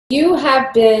You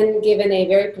have been given a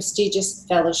very prestigious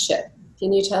fellowship.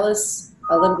 Can you tell us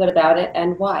a little bit about it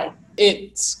and why?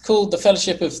 It's called the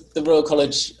Fellowship of the Royal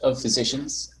College of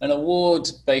Physicians, an award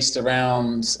based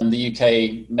around the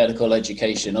UK medical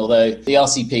education, although the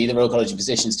RCP, the Royal College of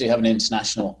Physicians, do have an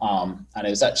international arm, and it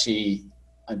was actually,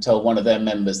 I'm told, one of their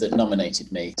members that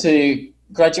nominated me. To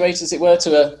graduate, as it were,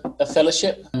 to a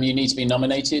fellowship, you need to be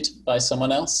nominated by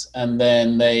someone else, and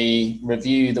then they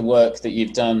review the work that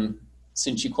you've done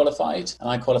since you qualified. And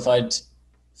I qualified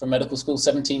from medical school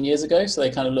 17 years ago, so they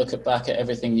kind of look back at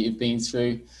everything that you've been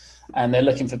through, and they're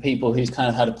looking for people who've kind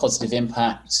of had a positive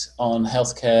impact on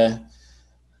healthcare,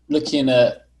 looking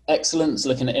at excellence,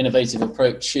 looking at innovative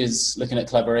approaches, looking at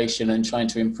collaboration and trying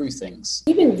to improve things.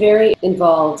 You've been very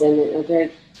involved and a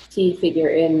very key figure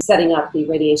in setting up the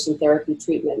radiation therapy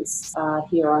treatments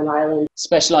here on island.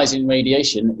 Specialising in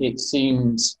radiation, it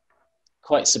seemed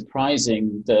quite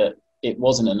surprising that it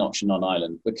wasn't an option on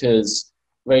island, because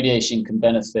radiation can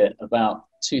benefit about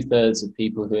 2/3 of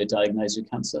people who are diagnosed with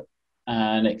cancer,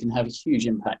 and it can have a huge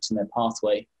impact in their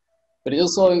pathway. But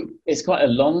it's quite a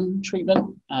long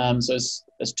treatment, so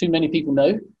as too many people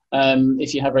know,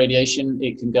 if you have radiation,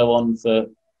 it can go on for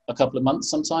a couple of months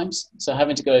sometimes. So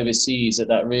having to go overseas at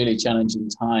that really challenging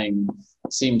time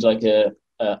seemed like a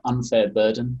unfair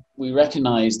burden. We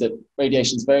recognise that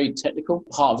radiation is very technical,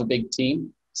 part of a big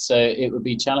team, so it would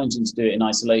be challenging to do it in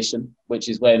isolation, which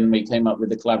is when we came up with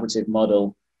the collaborative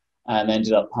model and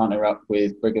ended up partnering up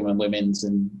with Brigham and Women's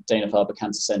and Dana-Farber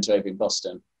Cancer Centre over in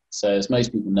Boston. So as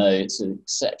most people know, it's an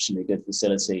exceptionally good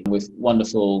facility with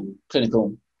wonderful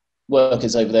clinical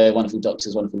workers over there, wonderful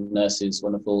doctors, wonderful nurses,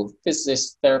 wonderful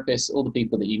physicists, therapists, all the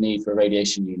people that you need for a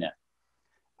radiation unit.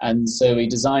 And so we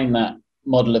designed that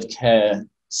model of care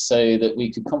so that we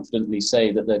could confidently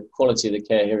say that the quality of the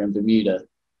care here in Bermuda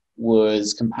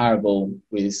was comparable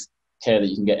with care that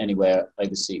you can get anywhere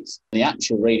overseas. The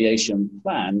actual radiation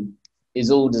plan is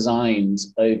all designed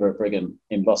over at Brigham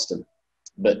in Boston,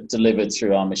 but delivered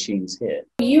through our machines here.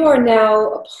 You are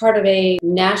now a part of a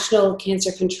national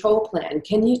cancer control plan.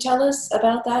 Can you tell us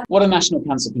about that? What a national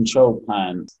cancer control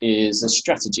plan is a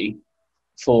strategy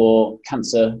for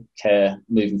cancer care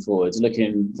moving forward,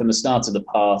 looking from the start of the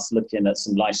path, looking at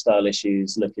some lifestyle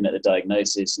issues, looking at the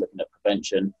diagnosis, looking at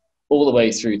prevention, all the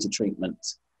way through to treatment.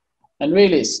 And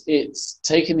really it's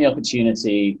taking the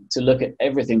opportunity to look at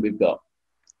everything we've got,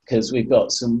 because we've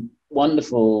got some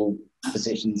wonderful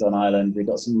physicians on island, we've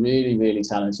got some really, really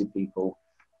talented people,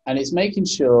 and it's making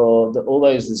sure that all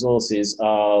those resources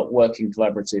are working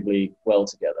collaboratively well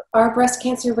together. Are breast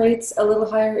cancer rates a little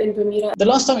higher in Bermuda? The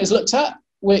last time it was looked at,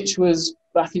 which was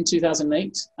back in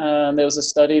 2008, there was a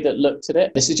study that looked at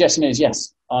it. The suggestion is,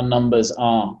 yes, our numbers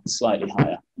are slightly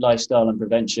higher. Lifestyle and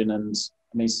prevention and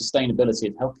sustainability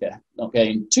of healthcare. Not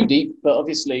getting too deep, but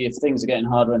obviously if things are getting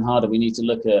harder and harder, we need to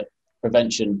look at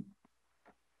prevention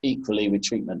equally with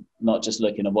treatment, not just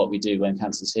looking at what we do when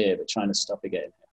cancer's here, but trying to stop it getting here.